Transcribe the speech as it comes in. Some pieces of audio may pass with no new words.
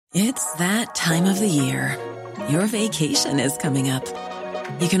It's that time of the year. Your vacation is coming up.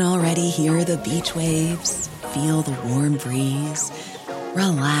 You can already hear the beach waves, feel the warm breeze,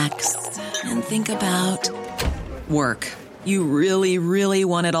 relax, and think about work. You really, really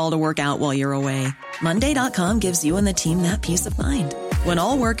want it all to work out while you're away. Monday.com gives you and the team that peace of mind. When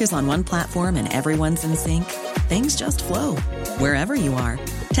all work is on one platform and everyone's in sync, things just flow. Wherever you are,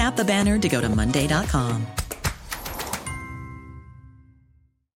 tap the banner to go to Monday.com.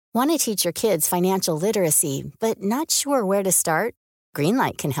 Want to teach your kids financial literacy, but not sure where to start?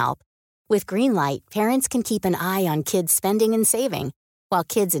 Greenlight can help. With Greenlight, parents can keep an eye on kids' spending and saving, while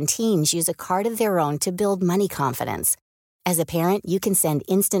kids and teens use a card of their own to build money confidence. As a parent, you can send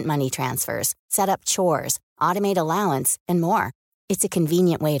instant money transfers, set up chores, automate allowance, and more. It's a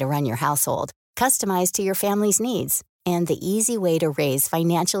convenient way to run your household, customized to your family's needs, and the easy way to raise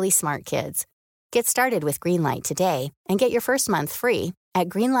financially smart kids. Get started with Greenlight today and get your first month free at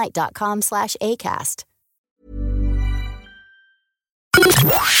greenlight.com/ACAST.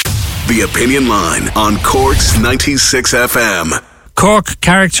 The Opinion Line on Cork's 96 FM. Cork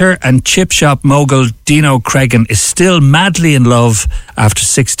character and chip shop mogul Dino Cregan is still madly in love after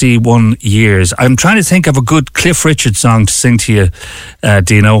 61 years. I'm trying to think of a good Cliff Richard song to sing to you,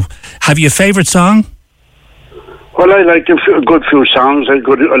 Dino. Have you a favourite song? Well, I like a good few songs. I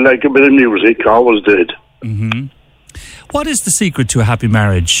like a bit of music. I always did. Mm-hmm. What is the secret to a happy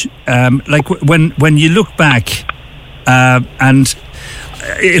marriage? Like when you look back, and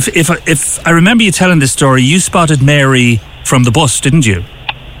if I remember you telling this story, you spotted Mary from the bus, didn't you?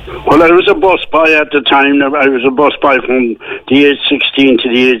 Well, I was a bus boy at the time. I was a bus boy from the age 16 to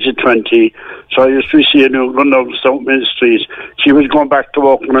the age of 20. So I used to see her run down South Main Street. She was going back to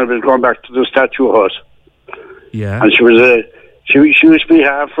work when I was going back to the statue hut. Yeah. And she used to be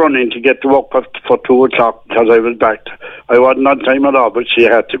half running to get to work for 2 o'clock because I was back. I wasn't on time at all, but she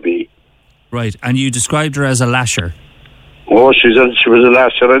had to be. Right, and you described her as a lasher. Oh, she was a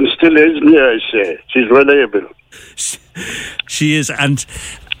lasher and still is, I say. She's reliable. She is, and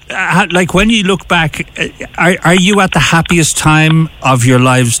like when you look back, are you at the happiest time of your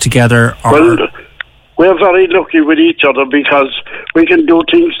lives together? Or? Well, we're very lucky with each other because we can do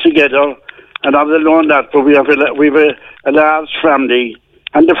things together. And not alone that, but we have a large family,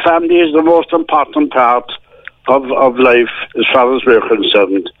 and the family is the most important part of life as far as we're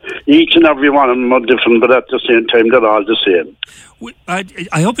concerned. Each and every one of them are different, but at the same time, they're all the same. I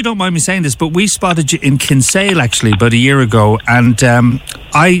hope you don't mind me saying this, but we spotted you in Kinsale actually about a year ago, and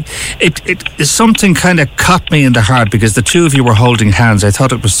something kind of caught me in the heart because the two of you were holding hands. I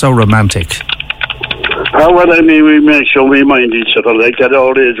thought it was so romantic. Well, I mean, we make sure we mind each other. Like at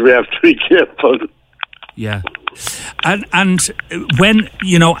our age, we have to be careful. Yeah, and when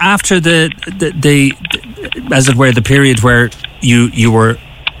after the as it were the period where you were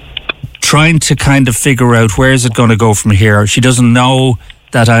trying to kind of figure out where is it going to go from here. She doesn't know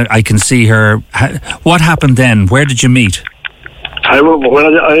that I can see her. What happened then? Where did you meet? I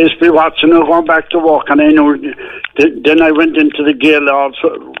used to be watching her going back to work, and I know. Then I went into the Gaylord's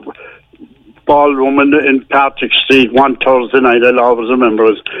ballroom in Patrick Street one Thursday night. I'll always remember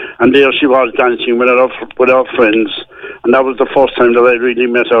it. And there she was dancing with her friends, and that was the first time that I really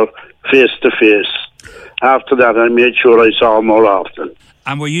met her face to face. After that, I made sure I saw her more often.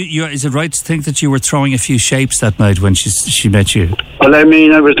 And were you? Is it right to think that you were throwing a few shapes that night when she met you? Well, I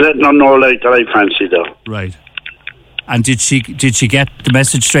mean, I was letting her know like that I fancied her. Right. And did she get the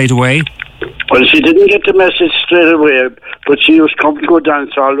message straight away? Well, she didn't get the message straight away, but she used to come to a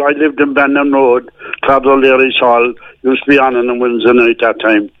dance hall. I lived in Benham Road, Cardinal Leary's Hall. Used to be on Wednesday night that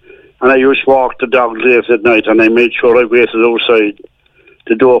time. And I used to walk the dog late at night, and I made sure I waited outside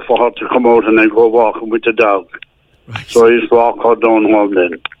the door for her to come out, and I'd go walking with the dog. Right. So I used to walk her down home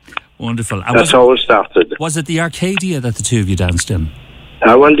then. Wonderful. And that's how it started. Was it the Arcadia that the two of you danced in?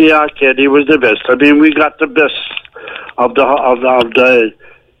 Well, the Arcadia was the best. I mean, we got the best of the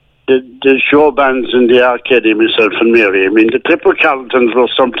show bands in the Arcadia, myself and Mary. I mean, the Clipper Carltons were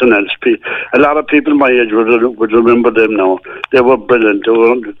something else. A lot of people my age would remember them now. They were brilliant.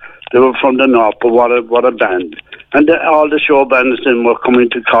 They were from the north, but what a band. And all the show bands then were coming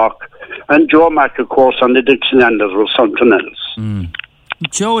to Cork. And Joe Mack, of course, and the Dixielanders were something else. Mm.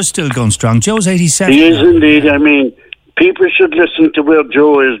 Joe is still going strong. Joe's 87. He is indeed. I mean, people should listen to where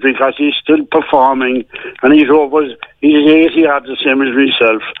Joe is because he's still performing, and he's 80 odd the same as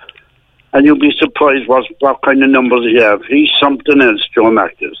myself. And you'll be surprised what kind of numbers he have. He's something else, Joe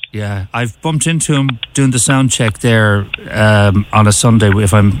Mack is. Yeah, I've bumped into him doing the sound check there on a Sunday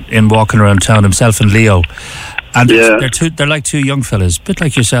if I'm in walking around town, himself and Leo. And they're like two young fellas, a bit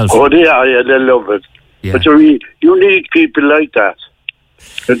like yourself. Oh, they are, yeah, they love it. Yeah. But you need people like that.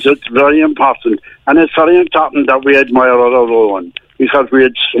 It's very important. And it's very important that we admire our own, because we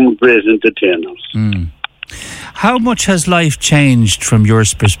had some great entertainers. How much has life changed from your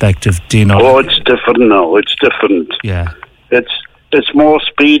perspective, Dino? Oh, it's different now. It's different. Yeah. It's more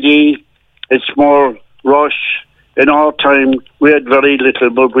speedy. It's more rush. In our time, we had very little,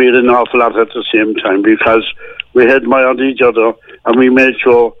 but we had an awful lot at the same time, because we admired each other and we made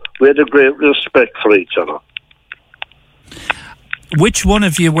sure we had a great respect for each other. Which one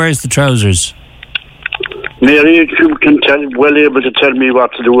of you wears the trousers? Mary, you can well able to tell me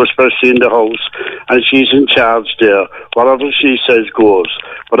what to do, especially in the house, and she's in charge there. Whatever she says goes.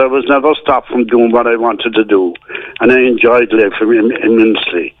 But I was never stopped from doing what I wanted to do, and I enjoyed life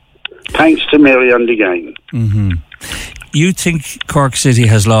immensely. Thanks to Mary and the gang. Mm-hmm. You think Cork City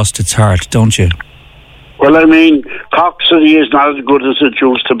has lost its heart, don't you? Well, I mean, Cork City is not as good as it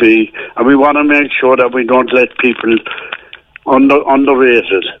used to be, and we want to make sure that we don't let people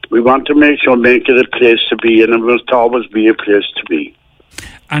underrated. We want to make it a place to be, and it must always be a place to be.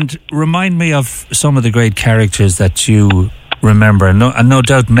 And remind me of some of the great characters that you remember, and no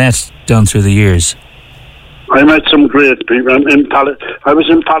doubt met down through the years. I met some great people. I was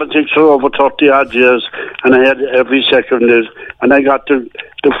in politics for over 30 odd years, and I had every second of it, and I got the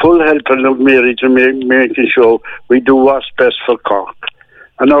full help of Mary to making sure we do what's best for Cork.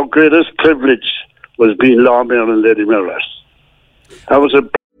 And our greatest privilege was being Lord Mayor and Lady Mayoress. That was a...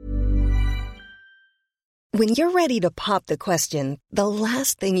 When you're ready to pop the question, the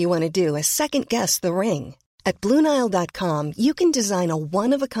last thing you want to do is second-guess the ring. At BlueNile.com, you can design a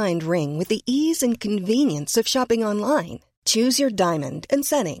one-of-a-kind ring with the ease and convenience of shopping online. Choose your diamond and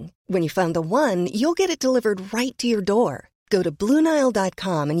setting. When you find the one, you'll get it delivered right to your door. Go to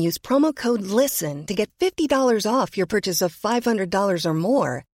BlueNile.com and use promo code LISTEN to get $50 off your purchase of $500 or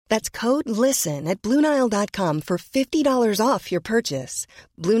more. That's code LISTEN at BlueNile.com for $50 off your purchase.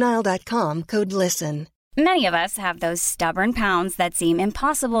 BlueNile.com, code LISTEN. Many of us have those stubborn pounds that seem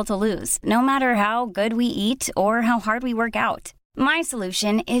impossible to lose, no matter how good we eat or how hard we work out. My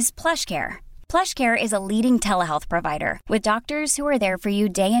solution is PlushCare. PlushCare is a leading telehealth provider with doctors who are there for you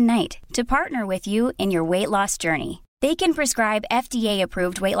day and night to partner with you in your weight loss journey. They can prescribe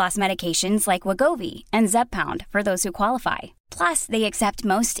FDA-approved weight loss medications like Wegovy and Zepbound for those who qualify. Plus, they accept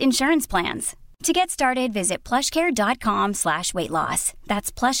most insurance plans. To get started, visit plushcare.com/weightloss.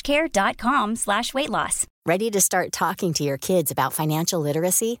 That's plushcare.com/weightloss. Ready to start talking to your kids about financial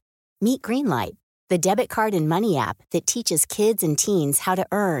literacy? Meet Greenlight, the debit card and money app that teaches kids and teens how to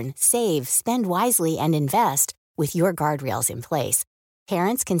earn, save, spend wisely, and invest with your guardrails in place.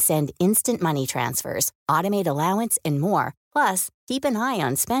 Parents can send instant money transfers, automate allowance, and more. Plus, keep an eye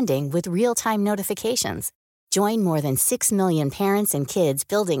on spending with real-time notifications. Join more than 6 million parents and kids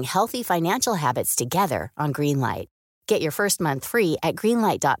building healthy financial habits together on Greenlight. Get your first month free at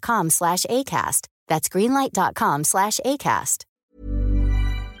greenlight.com/ACAST. That's greenlight.com/ACAST.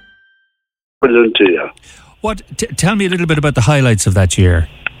 Tell me a little bit about the highlights of that year.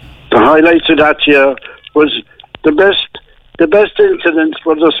 The highlights of that year was the best incidents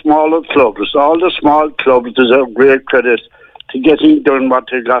were the smaller clubs. All the small clubs deserve great credit to getting done what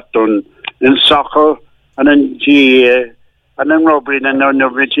they got done in soccer, and then GAA, and then rugby, and then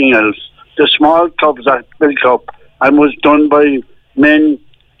everything else. The small clubs that built up and was done by men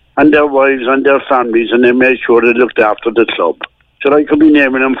and their wives and their families, and they made sure they looked after the club. So I could be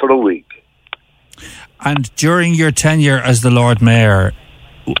naming them for a week. And during your tenure as the Lord Mayor,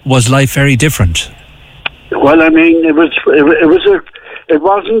 was life very different? Well, I mean, it wasn't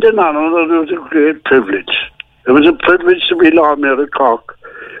an honour, it was a great privilege. It was a privilege to be Lord Mayor of Cork,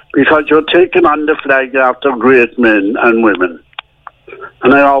 because you're taking on the flag after great men and women.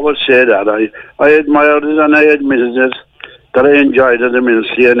 And I always say that. I admired it and I admitted it, that I enjoyed it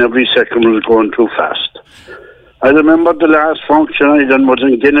immensely, and every second was going too fast. I remember the last function I done was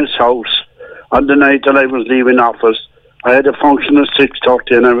in Guinness House on the night that I was leaving office. I had a function at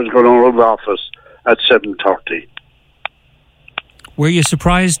 6:30 and I was going out of office at 7:30. Were you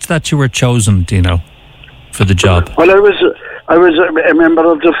surprised that you were chosen, Dino, for the job? Well, I was a member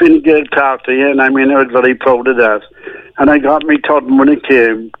of the Fine Gael party, and I mean, I was very proud of that. And I got me turn when it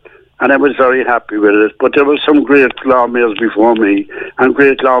came, and I was very happy with it. But there were some great lawmakers before me, and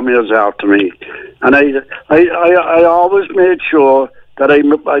great lawmakers after me. And I always made sure that in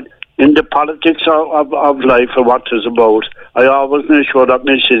the politics of life, or what it's about, I always made sure that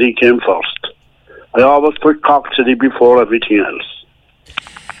my city came first. I always put Cork City before everything else.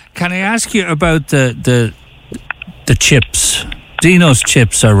 Can I ask you about the chips? Dino's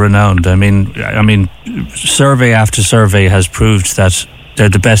chips are renowned. I mean, survey after survey has proved that they're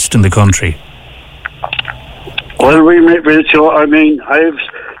the best in the country. Well, we make sure. I mean, I've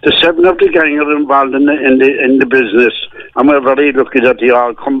the 7 of the gang are involved in the business, and we're very lucky that they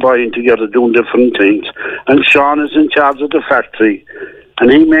all combine together doing different things. And Sean is in charge of the factory,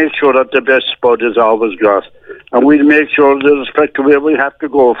 and he makes sure that the best spud is always got. And we'll make sure, irrespective of where we have to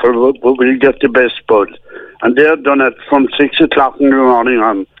go for, we'll get the best spud. And they're done it from 6 o'clock in the morning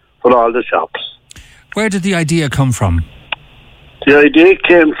on for all the shops. Where did the idea come from? The idea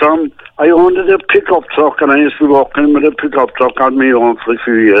came from, I owned a pickup truck, and I used to be walking with a pickup truck on my own for a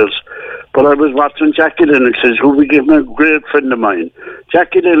few years. But I was watching Jackie Lennox, who became a great friend of mine.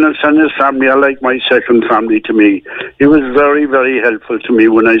 Jackie Lennox and his family are like my second family to me. He was very, very helpful to me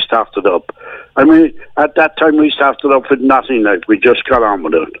when I started up. I mean, at that time we started up with nothing, like we just got on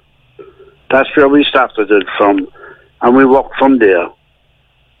with it. That's where we started it from, and we walked from there.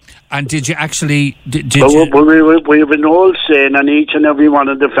 And did you actually... We have an old saying, and each and every one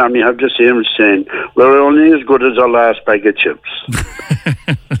of the family have the same saying, we're only as good as our last bag of chips.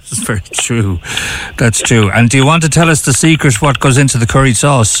 That's very true. That's true. And do you want to tell us the secret, what goes into the curry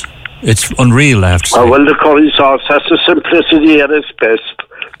sauce? It's unreal, I have to say. Well, the curry sauce, that's the simplicity at its best.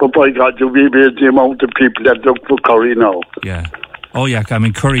 But by God, you'll be amazed the amount of people that look for curry now. Yeah. Oh, yeah. I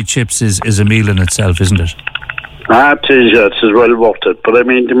mean, curry chips is a meal in itself, isn't it? It is, yes, it's well worth it. But I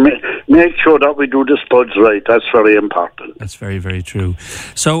mean, to make sure that we do the spuds right, that's very important. That's very, very true.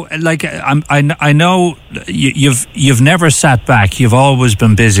 So, like, I know you've never sat back. You've always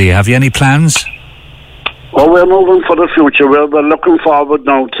been busy. Have you any plans? Oh, we're moving for the future. We're looking forward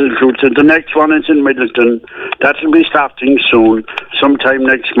now to the future. The next one is in Middleton. That will be starting soon, sometime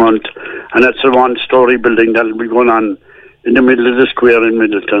next month. And it's a one-storey building that will be going on in the middle of the square in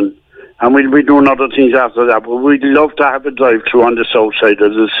Middleton. And we'll be doing other things after that. But we'd love to have a drive-through on the south side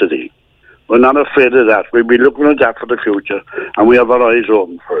of the city. We're not afraid of that. We'll be looking at that for the future. And we have our eyes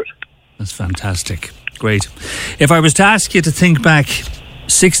open for it. That's fantastic. Great. If I was to ask you to think back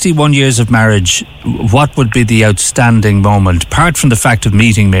 61 years of marriage, what would be the outstanding moment, apart from the fact of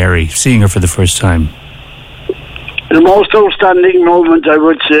meeting Mary, seeing her for the first time? The most outstanding moment, I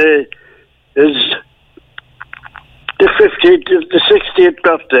would say, is the 60th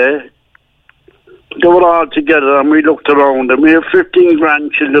birthday. They were all together, and we looked around, and we have 15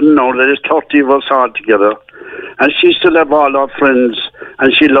 grandchildren now. There's 30 of us all together. And she still have all our friends,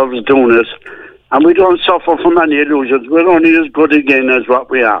 and she loves doing it. And we don't suffer from any illusions. We're only as good again as what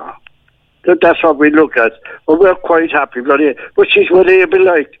we are. That's what we look at. But we're quite happy. But she's well able,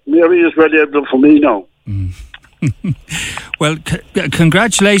 like. Mary is well able for me now. Mm. Well,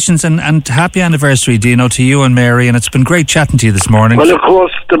 congratulations and happy anniversary, Dino, to you and Mary. And it's been great chatting to you this morning. Well, of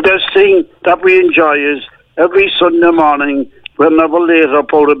course, the best thing that we enjoy is every Sunday morning, we're never late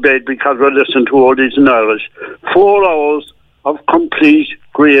up out of bed because we're listening to oldies and Irish. 4 hours of complete,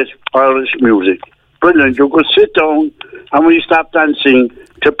 great Irish music. Brilliant. You could sit down and we start dancing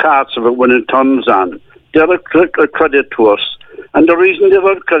to parts of it when it turns on. They're a credit to us. And the reason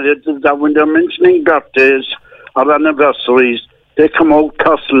they're a credit is that when they're mentioning birthdays or anniversaries, they come out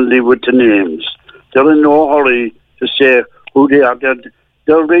personally with the names. They're in no hurry to say who they are.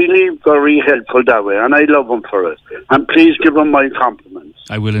 They're really very helpful that way, and I love them for it. And please give them my compliments.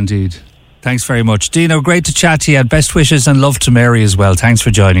 I will indeed. Thanks very much. Dino, great to chat to you. Best wishes and love to Mary as well. Thanks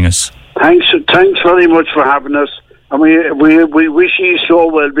for joining us. Thanks very much for having us. And we wish you so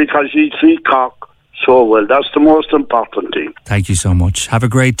well because you treat Cork so well. That's the most important thing. Thank you so much. Have a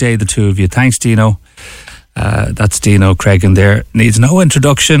great day, the two of you. Thanks, Dino. That's Dino Cregan there. Needs no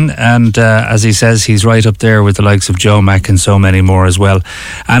introduction, and as he says, he's right up there with the likes of Joe Mack and so many more as well.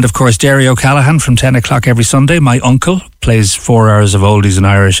 And of course, Derry O'Callaghan from 10 o'clock every Sunday. My uncle plays 4 hours of oldies and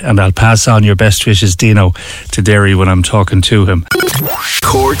Irish, and I'll pass on your best wishes, Dino, to Derry when I'm talking to him.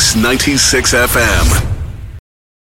 Cork's 96 FM.